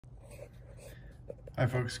Hi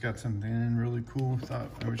folks, got something really cool thought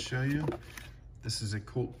I would show you. This is a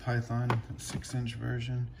Colt Python 6-inch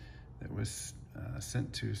version that was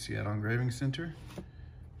sent to Seattle Engraving Center.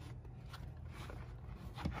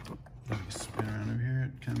 Let me spin around over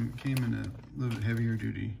here. It came in a little bit heavier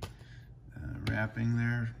duty wrapping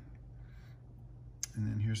there. And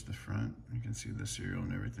then here's the front. You can see the serial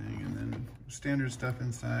and everything. And then standard stuff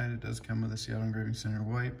inside. It does come with a Seattle Engraving Center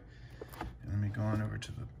wipe. And let me go on over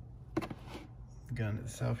to the gun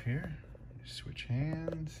itself here. Switch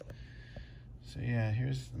hands. So yeah,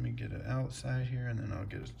 let me get it outside here and then I'll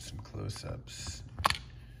get some close-ups.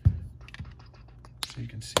 So you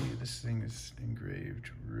can see this thing is engraved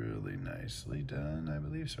really nicely done, I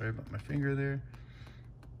believe. Sorry about my finger there.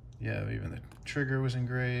 Yeah, even the trigger was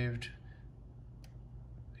engraved.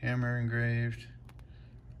 Hammer engraved.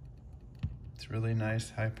 It's really nice,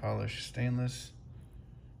 high polished stainless.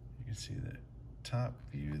 You can see the top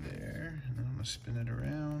view there, and then I'm gonna spin it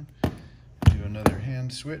around, do another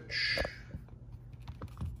hand switch.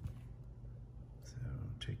 So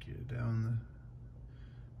take you down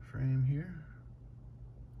the frame here,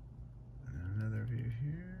 and then another view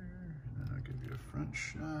here, and then I'll give you a front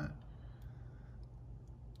shot.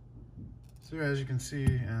 So as you can see,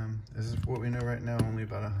 this is what we know right now. Only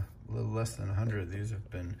about a little less than 100 of these have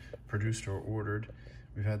been produced or ordered.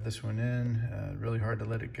 We've had this one in, really hard to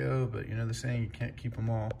let it go, but you know the saying, you can't keep them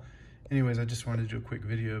all. Anyways, I just wanted to do a quick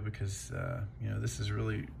video because you know, this is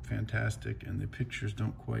really fantastic and the pictures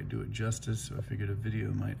don't quite do it justice, so I figured a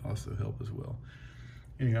video might also help as well.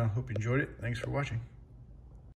 Anyhow, hope you enjoyed it. Thanks for watching.